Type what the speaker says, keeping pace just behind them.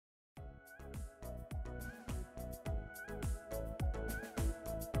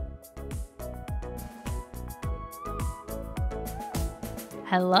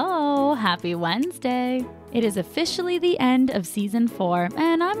Hello, happy Wednesday. It is officially the end of season 4,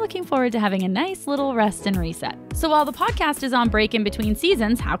 and I'm looking forward to having a nice little rest and reset. So while the podcast is on break in between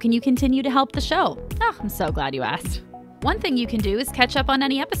seasons, how can you continue to help the show? Oh, I'm so glad you asked. One thing you can do is catch up on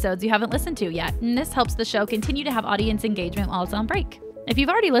any episodes you haven't listened to yet, and this helps the show continue to have audience engagement while it's on break. If you've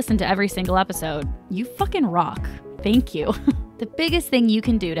already listened to every single episode, you fucking rock. Thank you. The biggest thing you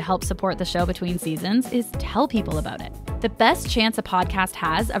can do to help support the show between seasons is tell people about it. The best chance a podcast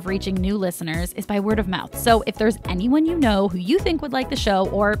has of reaching new listeners is by word of mouth. So if there's anyone you know who you think would like the show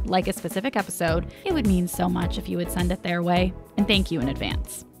or like a specific episode, it would mean so much if you would send it their way. And thank you in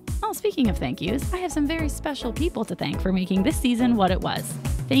advance. Oh, speaking of thank yous, I have some very special people to thank for making this season what it was.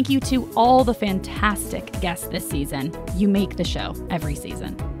 Thank you to all the fantastic guests this season. You make the show every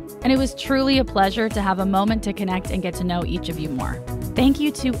season. And it was truly a pleasure to have a moment to connect and get to know each of you more. Thank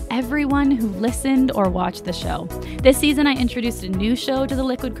you to everyone who listened or watched the show. This season, I introduced a new show to the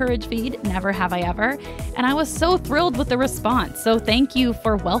Liquid Courage feed, Never Have I Ever, and I was so thrilled with the response. So thank you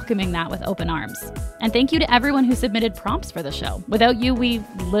for welcoming that with open arms. And thank you to everyone who submitted prompts for the show. Without you, we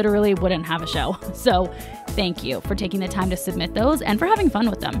literally wouldn't have a show. So thank you for taking the time to submit those and for having fun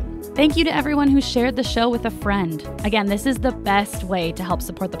with them. Thank you to everyone who shared the show with a friend. Again, this is the best way to help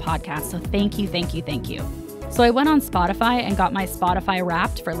support the podcast, so thank you, thank you, thank you. So I went on Spotify and got my Spotify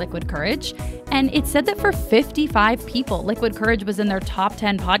Wrapped for Liquid Courage, and it said that for 55 people, Liquid Courage was in their top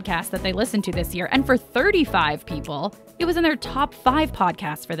 10 podcasts that they listened to this year, and for 35 people, it was in their top 5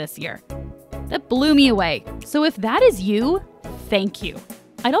 podcasts for this year. That blew me away. So if that is you, thank you.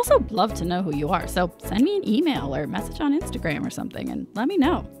 I'd also love to know who you are, so send me an email or message on Instagram or something and let me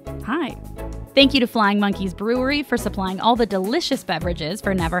know. Hi. Thank you to Flying Monkeys Brewery for supplying all the delicious beverages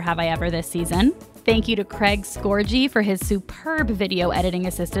for Never Have I Ever this season. Thank you to Craig Scorgie for his superb video editing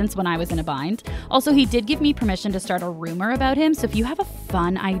assistance when I was in a bind. Also, he did give me permission to start a rumor about him, so if you have a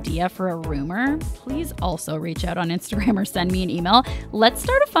fun idea for a rumor, please also reach out on Instagram or send me an email. Let's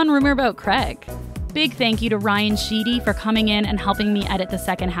start a fun rumor about Craig. Big thank you to Ryan Sheedy for coming in and helping me edit the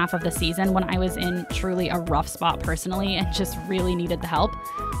second half of the season when I was in truly a rough spot personally and just really needed the help.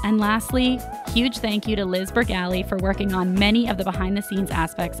 And lastly, huge thank you to Liz Bragale for working on many of the behind-the-scenes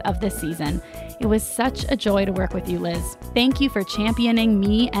aspects of this season. It was such a joy to work with you, Liz. Thank you for championing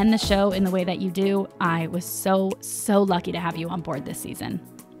me and the show in the way that you do. I was so lucky to have you on board this season.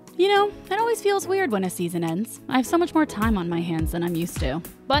 You know, it always feels weird when a season ends. I have so much more time on my hands than I'm used to.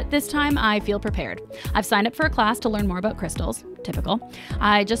 But this time I feel prepared. I've signed up for a class to learn more about crystals. Typical.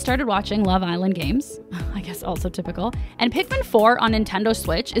 I just started watching Love Island games. I guess also typical. And Pikmin 4 on Nintendo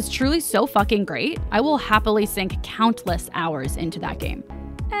Switch is truly so fucking great. I will happily sink countless hours into that game.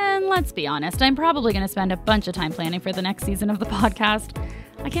 And let's be honest, I'm probably going to spend a bunch of time planning for the next season of the podcast.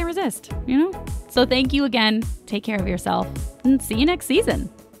 I can't resist, you know? So thank you again. Take care of yourself and see you next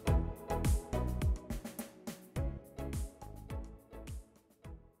season.